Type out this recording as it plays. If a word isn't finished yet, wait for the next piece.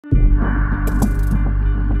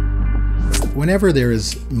Whenever there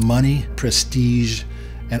is money, prestige,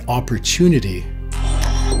 and opportunity,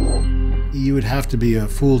 you would have to be a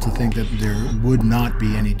fool to think that there would not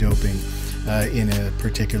be any doping in a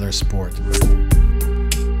particular sport.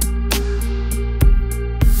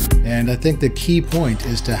 And I think the key point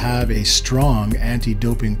is to have a strong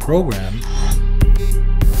anti-doping program.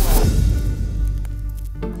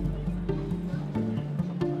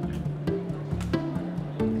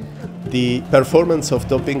 The performance of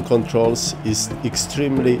doping controls is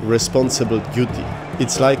extremely responsible duty.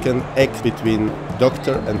 It's like an act between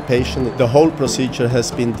doctor and patient. The whole procedure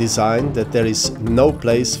has been designed that there is no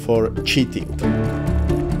place for cheating.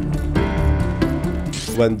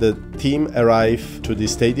 When the team arrive to the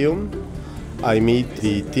stadium, I meet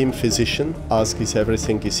the team physician, ask if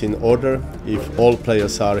everything is in order, if all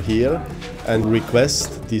players are here, and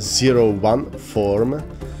request the 01 form,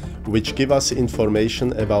 which give us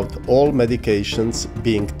information about all medications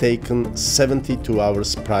being taken 72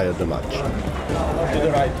 hours prior to the match. To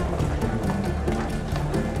the right.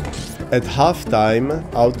 At halftime,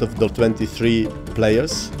 out of the 23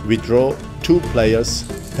 players, we draw 2 players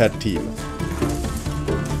per team.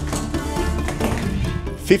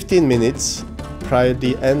 15 minutes prior to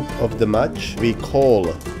the end of the match, we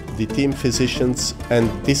call the team physicians and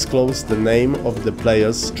disclose the name of the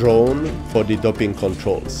players drawn for the doping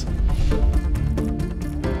controls.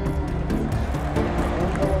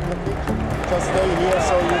 Just stay here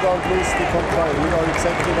so you don't lose the control. You know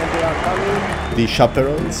exactly when they are coming. The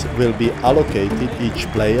chaperones will be allocated each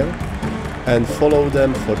player and follow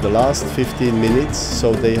them for the last 15 minutes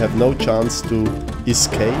so they have no chance to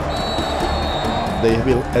escape. They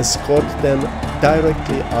will escort them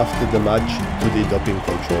directly after the match to the doping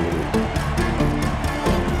control room.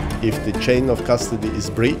 If the chain of custody is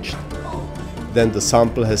breached, then the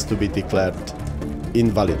sample has to be declared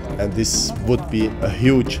invalid, and this would be a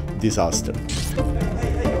huge disaster.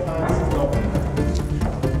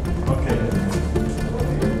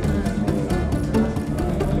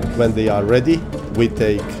 When they are ready, we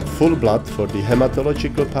take full blood for the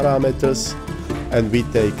hematological parameters, and we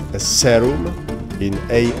take a serum in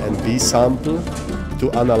A and B sample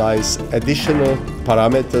to analyze additional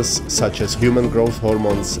parameters such as human growth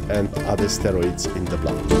hormones and other steroids in the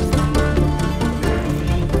blood.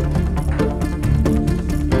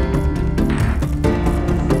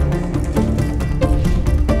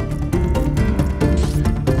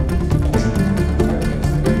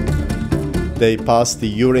 They pass the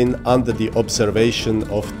urine under the observation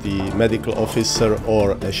of the medical officer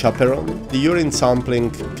or a chaperone. The urine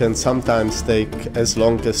sampling can sometimes take as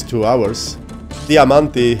long as 2 hours.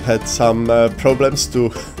 Diamanti had some problems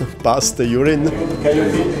to pass the urine. Can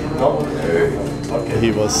you feel? No? Okay.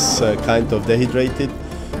 He was kind of dehydrated.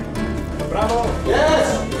 Bravo!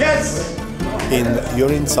 Yes! Yes! In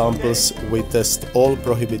urine samples, we test all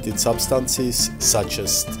prohibited substances such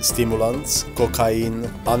as stimulants, cocaine,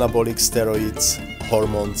 anabolic steroids,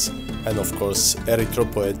 hormones, and of course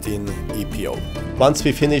erythropoietin, EPO. Once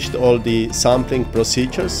we finished all the sampling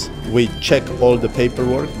procedures, we check all the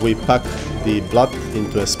paperwork. We pack the blood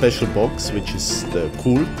into a special box, which is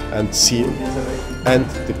cooled and sealed, and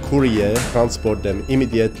the courier transport them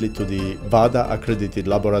immediately to the WADA accredited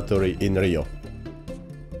laboratory in Rio.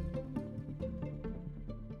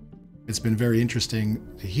 It's been very interesting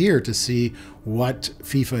here to see what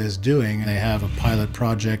FIFA is doing. They have a pilot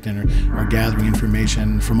project and are gathering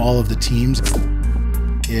information from all of the teams.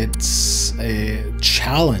 It's a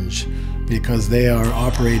challenge because they are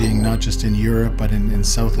operating not just in Europe, but in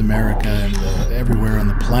South America and everywhere on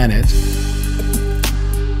the planet.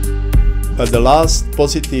 But the last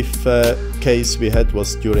positive case we had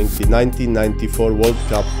was during the 1994 World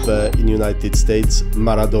Cup in United States,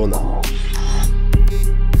 Maradona.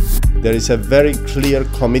 There is a very clear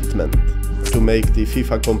commitment to make the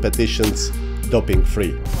FIFA competitions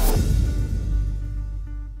doping-free.